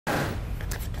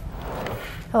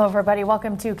Hello everybody,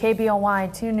 welcome to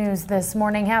KBOI 2 News this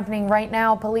morning. Happening right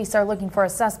now, police are looking for a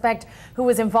suspect who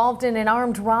was involved in an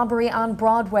armed robbery on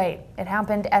Broadway. It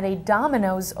happened at a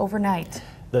Domino's overnight.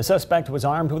 The suspect was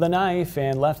armed with a knife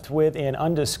and left with an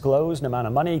undisclosed amount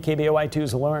of money. KBOI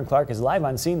 2's Lauren Clark is live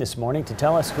on scene this morning to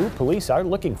tell us who police are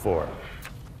looking for.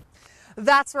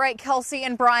 That's right, Kelsey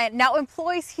and Brian. Now,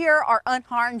 employees here are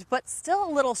unharmed, but still a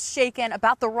little shaken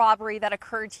about the robbery that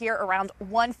occurred here around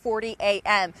 1:40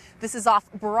 a.m. This is off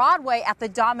Broadway at the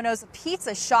Domino's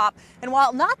Pizza shop. And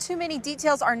while not too many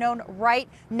details are known right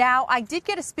now, I did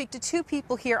get to speak to two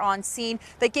people here on scene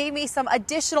that gave me some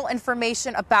additional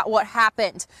information about what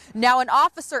happened. Now, an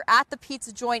officer at the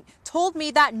pizza joint told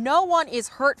me that no one is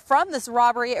hurt from this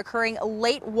robbery occurring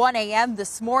late 1 a.m.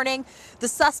 this morning. The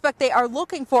suspect they are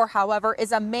looking for, however,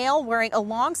 is a male wearing a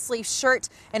long sleeve shirt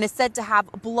and is said to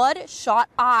have bloodshot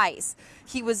eyes.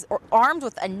 He was armed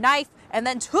with a knife and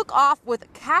then took off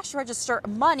with cash register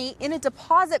money in a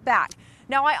deposit bag.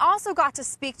 Now, I also got to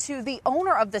speak to the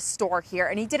owner of the store here,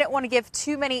 and he didn't want to give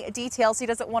too many details. He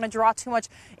doesn't want to draw too much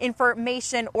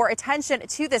information or attention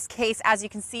to this case. As you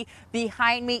can see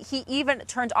behind me, he even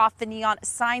turned off the neon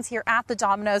signs here at the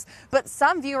Domino's. But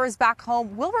some viewers back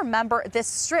home will remember this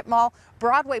strip mall,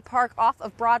 Broadway Park off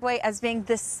of Broadway, as being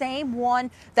the same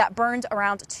one that burned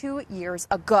around 2 years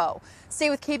ago. Stay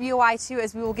with KBOI 2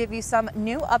 as we will give you some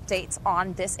new updates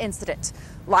on this incident.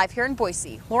 Live here in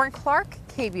Boise, Lauren Clark,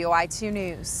 KBOI 2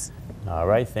 News. All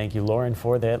right, thank you, Lauren,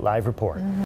 for that live report.